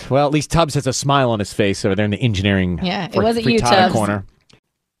right. Well, at least Tubbs has a smile on his face over there in the engineering. Yeah, it wasn't you, frittata Tubbs. corner.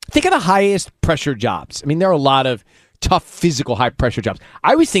 Think of the highest pressure jobs. I mean, there are a lot of tough physical high pressure jobs.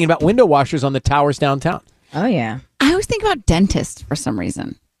 I was thinking about window washers on the towers downtown. Oh yeah. I always think about dentists for some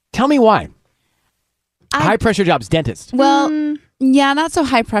reason. Tell me why. High pressure jobs, dentist. Well, yeah, not so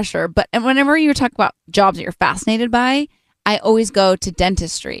high pressure, but whenever you talk about jobs that you're fascinated by, I always go to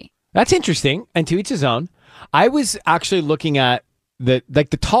dentistry. That's interesting, and to each his own. I was actually looking at the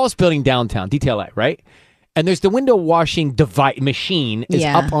tallest building downtown, DTLA, right? And there's the window washing device machine is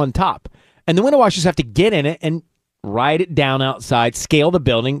Yeah. up on top, and the window washers have to get in it and ride it down outside, scale the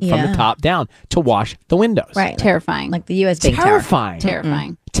building from Yeah. the top down to wash the windows. Right. Terrifying. Like the U.S. Bank Tower. Terrifying.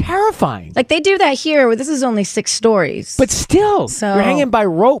 Terrifying. Terrifying. Like they do that here. Where this is only 6 stories. But still, So- you're hanging by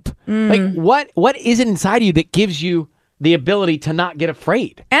rope. Like what is it inside you that gives you the ability to not get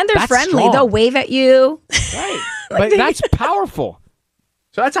afraid? And they're That's friendly. strong. They'll wave at you. Right. But that's powerful.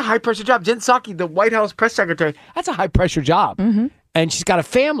 So that's a high pressure job. Jen Psaki, the White House press secretary, that's a high pressure job. And she's got a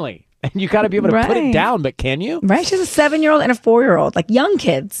family. And you got to be able to put it Right. down, but can you? Right. She's a 7-year-old and a 4-year-old, like young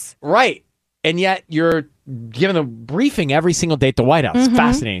kids. Right. And yet you're giving a briefing every single day at the White House.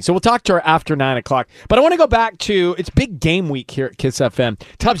 Fascinating. So we'll talk to her after 9 o'clock. But I want to go back to, it's big game week here at KISS FM.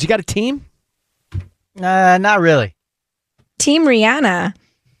 Tubbs, you got a team? Not really. Team Rihanna.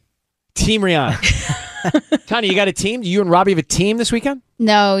 Team Rihanna. Tanya, you got a team? Do you and Robbie have a team this weekend?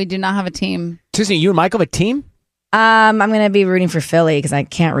 No, we do not have a team. Susan, you and Michael have a team? I'm going to be rooting for Philly because I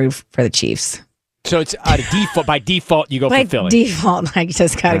can't root for the Chiefs. So it's default. By default, you go By for Philly. default, I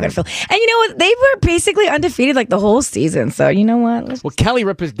just got to go to Philly. And you know what? They were basically undefeated like the whole season. So you know what? Well, Kelly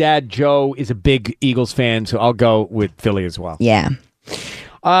Ripa's dad, Joe, is a big Eagles fan, so I'll go with Philly as well. Yeah.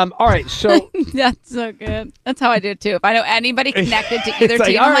 All right, so That's so good. That's how I do it too. If I know anybody connected to either it's like,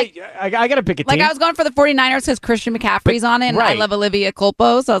 team, all I'm right, like, I got to pick a like team. I was going for the 49ers because Christian McCaffrey's on it, and I right. love Olivia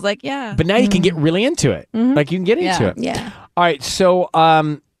Culpo, so I was like, yeah. But now you can get really into it. Like you can get into it. Yeah. All right, so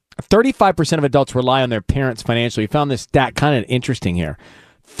 35% of adults rely on their parents financially. We found this stat kind of interesting here.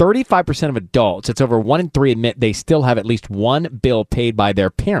 35% of adults, it's over 1 in 3, admit they still have at least one bill paid by their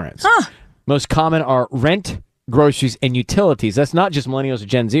parents. Most common are rent, groceries, and utilities. That's not just millennials or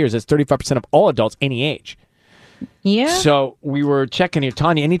Gen Zers. That's 35% of all adults any age. Yeah. So we were checking here.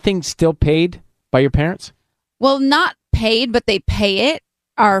 Tanya, anything still paid by your parents? Well, not paid, but they pay it,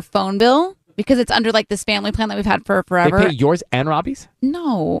 our phone bill, because it's under like this family plan that we've had for forever. They pay yours and Robbie's?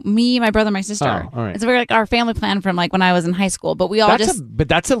 No, me, my brother, my sister. Oh, all right. It's very like our family plan from like when I was in high school, but we all But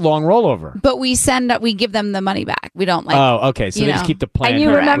that's a long rollover. but we give them the money back. We don't like. Oh, okay. So you they just know. keep the plan. And you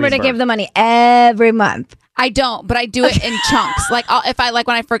remember to give the money every month. I don't, but I do it in chunks. Like if I like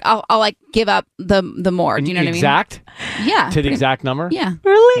when I forget, I'll like give up the more. Do you know what I mean? Exact? Yeah. To the exact number? Yeah.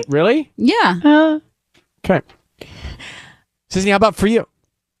 Really? Really? Yeah. Okay. Sisney, how about for you?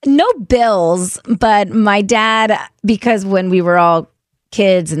 No bills, but my dad, because when we were all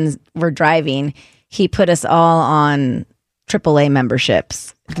kids and were driving, he put us all on AAA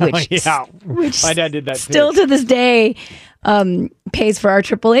memberships, which my dad did that still too. to this day pays for our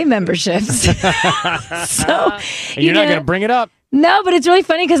AAA memberships. So And you're not going to bring it up. No, but it's really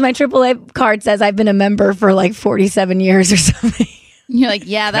funny because my AAA card says I've been a member for like 47 years or something. You're like,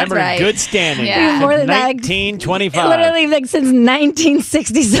 yeah, that's Remember, right. good standing. Yeah. More than that, like, 1925. Literally like since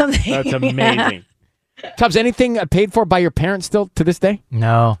 1960 something. That's amazing. Tubbs, anything paid for by your parents still to this day?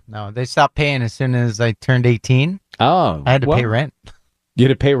 No. They stopped paying as soon as I turned 18. Oh. I had to pay rent. You had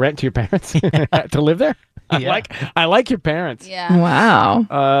to pay rent to your parents to live there? Yeah. I like your parents. Yeah.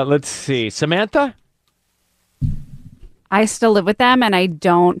 Wow. Let's see. Samantha? I still live with them and I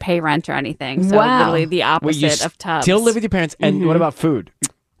don't pay rent or anything. So Wow. literally the Wait, you opposite of Tubbs. still live with your parents? And what about food?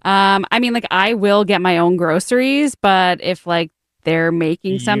 I mean, like I will get my own groceries, but if like they're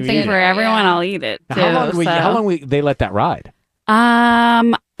making something eat for it. everyone, I'll eat it too. How long will they let that ride?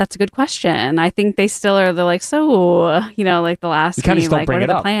 That's a good question. I think they still are. They're like, so, like the last You kinda meeting, just don't like, bring what are it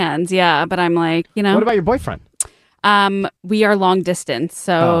the up. plans? Yeah, but I'm like, What about your boyfriend? we are long distance,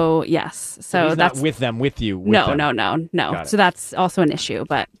 so yes. So he's that's not with them, with you. With no, them. no. Got it. So that's also an issue,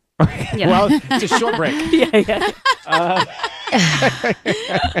 but Well, it's a short break. yeah.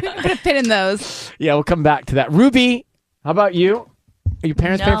 Put a pin in those. Yeah, we'll come back to that. Ruby, how about you? Are your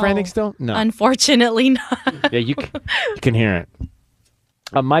parents paying for anything still? No. Unfortunately not. Yeah, you can hear it.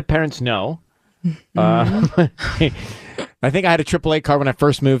 My parents know. I think I had a AAA card when I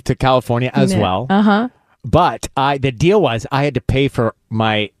first moved to California as well. Uh-huh. But the deal was I had to pay for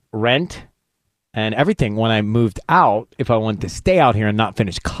my rent and everything when I moved out if I wanted to stay out here and not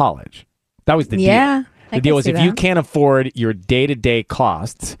finish college. That was the deal. Yeah, I The deal can was see if you that. can't afford your day-to-day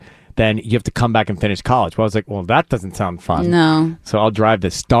costs, then you have to come back and finish college. Well, I was like, well, that doesn't sound fun. No. So I'll drive the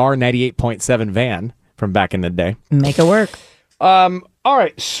Star 98.7 van from back in the day. Make it work. All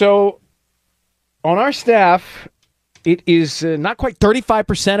right. So on our staff, it is not quite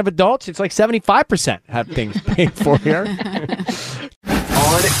 35% of adults. It's like 75% have things paid for here.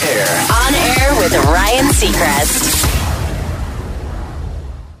 On air. On air with Ryan Seacrest.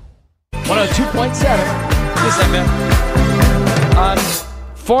 102.7. This segment.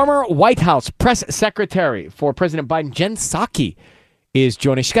 Former White House press secretary for President Biden, Jen Psaki, is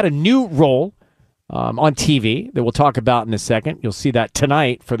joining. She's got a new role on TV that we'll talk about in a second. You'll see that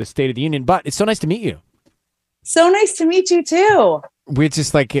tonight for the State of the Union. But it's so nice to meet you. So nice to meet you too. We're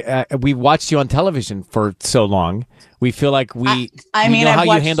just like we watched you on television for so long. We feel like we I we mean, know how I've you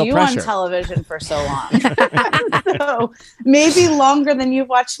watched handle you pressure. on television for so long. So maybe longer than you've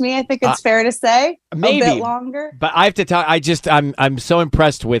watched me. I think it's fair to say. maybe. A bit longer. But I have to tell. I'm so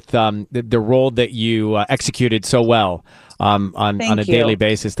impressed with the role that you executed so well on a Thank you. daily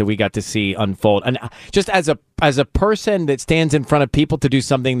basis that we got to see unfold. And just as a person that stands in front of people to do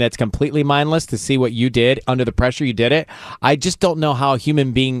something that's completely mindless, to see what you did under the pressure you did it, I just don't know how a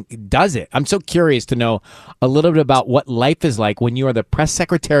human being does it. I'm so curious to know a little bit about what life is like when you are the press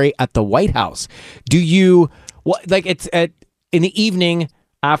secretary at the White House. Do you it's in the evening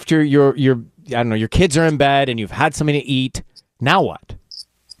after your I don't know, your kids are in bed and you've had something to eat. Now what?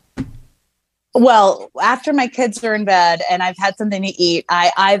 Well, after my kids are in bed and I've had something to eat,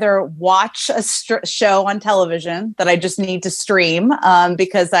 I either watch a show on television that I just need to stream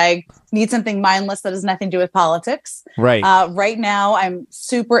because I need something mindless that has nothing to do with politics. Right. Right now, I'm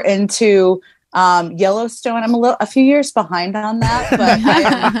super into Yellowstone, I'm a few years behind on that, but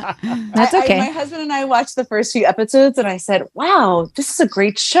That's okay. my husband and I watched the first few episodes, and I said, "Wow, this is a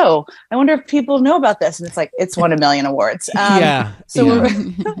great show. I wonder if people know about this." And it's like it's won 1 million awards. So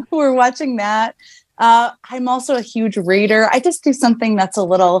we're watching that. I'm also a huge reader. I just do something that's a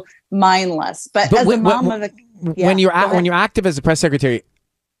little mindless. But as a mom of a when you're active as a press secretary,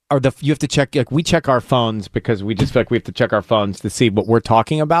 you have to check. Like, we check our phones because we just feel like we have to check our phones to see what we're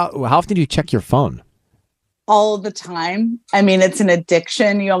talking about. How often do you check your phone? All the time. I mean, it's an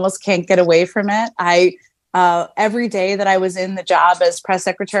addiction. You almost can't get away from it. Every day that I was in the job as press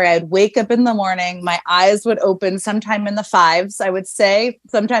secretary, I'd wake up in the morning, my eyes would open sometime in the 5s, I would say,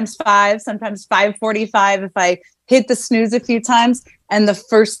 sometimes 5, sometimes 5:45 if I hit the snooze a few times. And the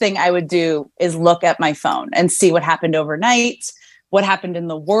first thing I would do is look at my phone and see what happened overnight, what happened in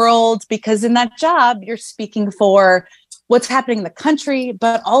the world, because in that job, you're speaking for what's happening in the country,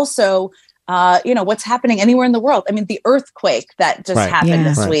 but also what's happening anywhere in the world. I mean, the earthquake that just happened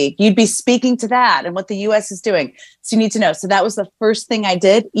this week, you'd be speaking to that and what the U.S. is doing. So you need to know. So that was the first thing I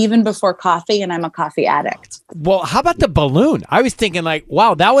did, even before coffee, and I'm a coffee addict. Well, how about the balloon? I was thinking like,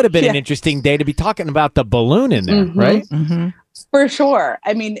 wow, that would have been an interesting day to be talking about the balloon in there, right? Mm-hmm. For sure.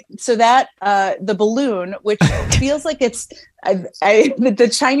 I mean, so that the balloon, which feels like it's the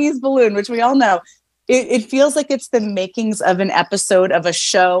Chinese balloon, which we all know, it feels like it's the makings of an episode of a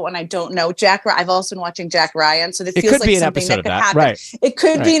show. And I don't know, I've also been watching Jack Ryan. So it feels like something that could happen. Right. It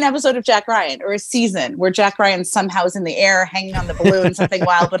could be an episode of Jack Ryan or a season where Jack Ryan somehow is in the air hanging on the balloon, something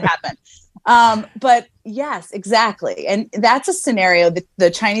wild would happen. But yes, exactly. And that's a scenario,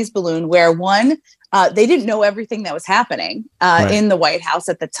 the Chinese balloon, where they didn't know everything that was happening in the White House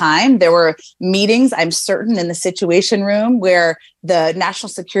at the time. There were meetings, I'm certain, in the Situation Room where the national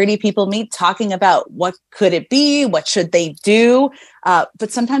security people meet talking about what could it be, what should they do.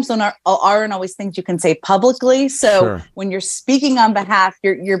 But sometimes aren't always things you can say publicly. So when you're speaking on behalf,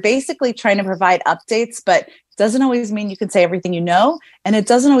 you're basically trying to provide updates, but doesn't always mean you can say everything you know. And it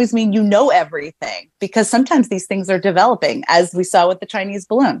doesn't always mean you know everything, because sometimes these things are developing, as we saw with the Chinese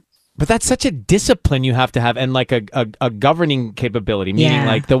balloon. But that's such a discipline you have to have, and like a governing capability, meaning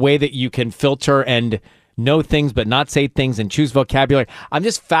like the way that you can filter and know things but not say things and choose vocabulary. I'm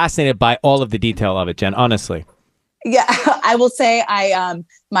just fascinated by all of the detail of it, Jen, honestly. Yeah, I will say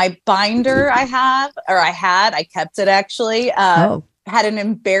my binder I kept it actually, had an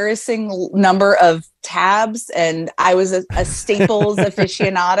embarrassing number of tabs, and I was a Staples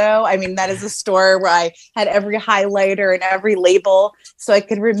aficionado. I mean, that is a store where I had every highlighter and every label so I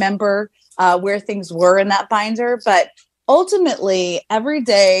could remember where things were in that binder. But ultimately, every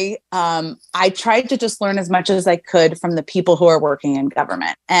day, I tried to just learn as much as I could from the people who are working in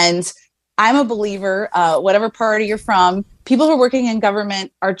government. And I'm a believer, whatever party you're from, people who are working in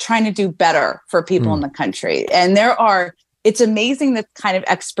government are trying to do better for people in the country. And it's amazing the kind of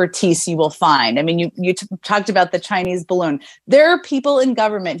expertise you will find. I mean, you talked about the Chinese balloon. There are people in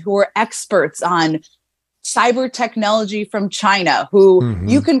government who are experts on cyber technology from China who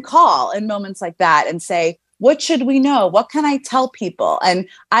you can call in moments like that and say, what should we know? What can I tell people? And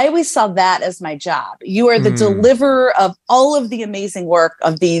I always saw that as my job. You are the deliverer of all of the amazing work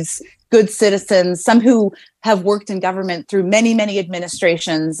of these good citizens, some who have worked in government through many, many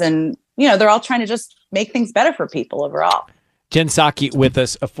administrations. And, they're all trying to just make things better for people overall. Jen Psaki with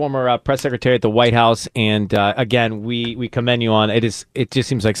us, a former press secretary at the White House. And again, we commend you on it. It just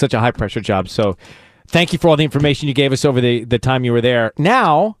seems like such a high pressure job. So thank you for all the information you gave us over the time you were there.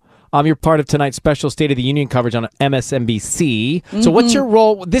 Now, you're part of tonight's special State of the Union coverage on MSNBC. So what's your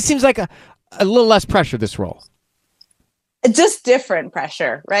role? This seems like a little less pressure, this role. Just different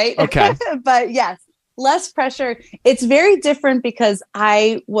pressure, right? Okay. But yes, less pressure. It's very different because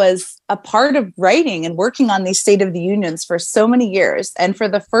I was a part of writing and working on these State of the Unions for so many years. And for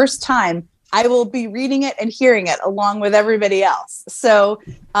the first time, I will be reading it and hearing it along with everybody else. So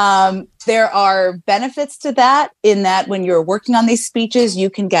there are benefits to that, in that when you're working on these speeches, you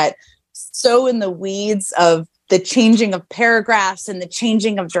can get so in the weeds of the changing of paragraphs and the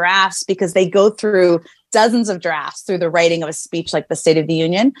changing of drafts, because they go through dozens of drafts through the writing of a speech like the State of the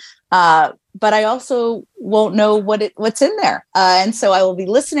Union. But I also won't know what's in there. And so I will be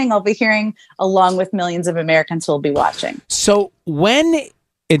listening, I'll be hearing, along with millions of Americans who will be watching. So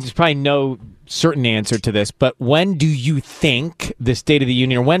there's probably no certain answer to this, but when do you think the State of the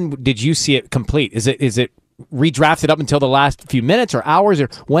Union, or when did you see it complete? Is it redrafted up until the last few minutes or hours, or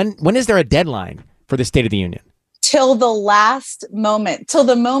when is there a deadline for the State of the Union? Till the last moment, till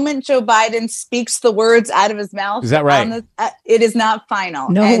the moment Joe Biden speaks the words out of his mouth. Is that right? It is not final.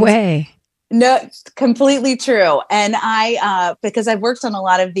 No way. No, completely true. And I, because I've worked on a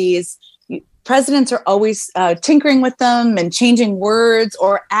lot of these, presidents are always tinkering with them and changing words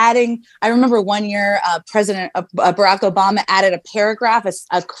or adding. I remember one year, President Barack Obama added a paragraph,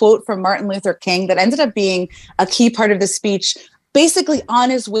 a quote from Martin Luther King that ended up being a key part of the speech, basically on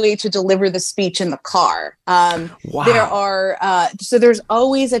his way to deliver the speech in the car. Wow. There's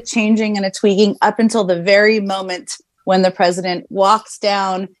always a changing and a tweaking up until the very moment when the president walks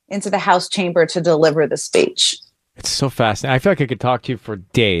down into the House chamber to deliver the speech. It's so fascinating. I feel like I could talk to you for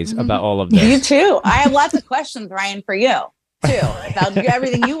days about all of this. You too. I have lots of questions, Ryan, for you too, about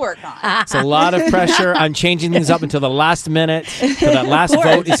everything you work on. It's a lot of pressure. I'm changing things up until the last minute, so that last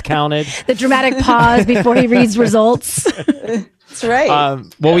vote is counted. The dramatic pause before he reads results. That's right.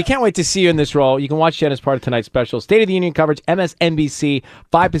 Well, we can't wait to see you in this role. You can watch Jen as part of tonight's special State of the Union coverage, MSNBC,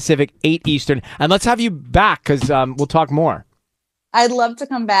 5 Pacific, 8 Eastern. And let's have you back because we'll talk more. I'd love to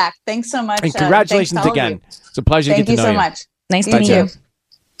come back. Thanks so much. And congratulations again. It's a pleasure to get to know you. Thank you so much. Nice to meet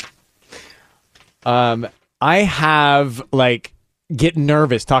you. I have get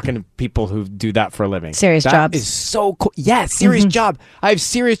nervous talking to people who do that for a living. Serious jobs. That is so cool. Yeah, serious job. I have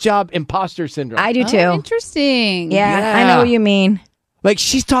serious job imposter syndrome. I do too. Interesting. Yeah, I know what you mean. Like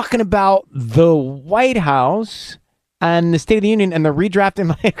she's talking about the White House and the State of the Union and the redrafting.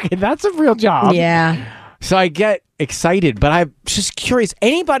 Like, okay, that's a real job. Yeah. So I get excited, but I'm just curious.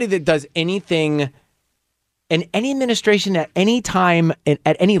 Anybody that does anything in any administration at any time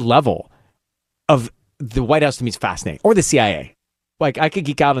at any level of the White House to me is fascinating, or the CIA. Like I could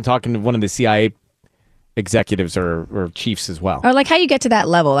geek out on talking to one of the CIA executives or chiefs as well. Or like how you get to that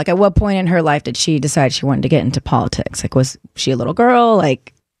level. Like at what point in her life did she decide she wanted to get into politics? Like was she a little girl?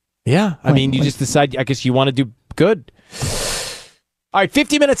 Like yeah, I mean you just decide. I guess you want to do good. All right,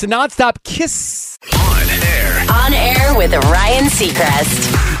 50 minutes of nonstop kiss. On air with Ryan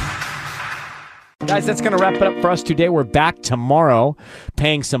Seacrest. Guys, that's going to wrap it up for us today. We're back tomorrow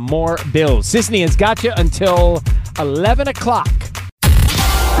paying some more bills. Sisney has got you until 11 o'clock.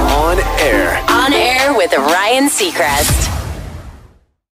 On air. On air with Ryan Seacrest.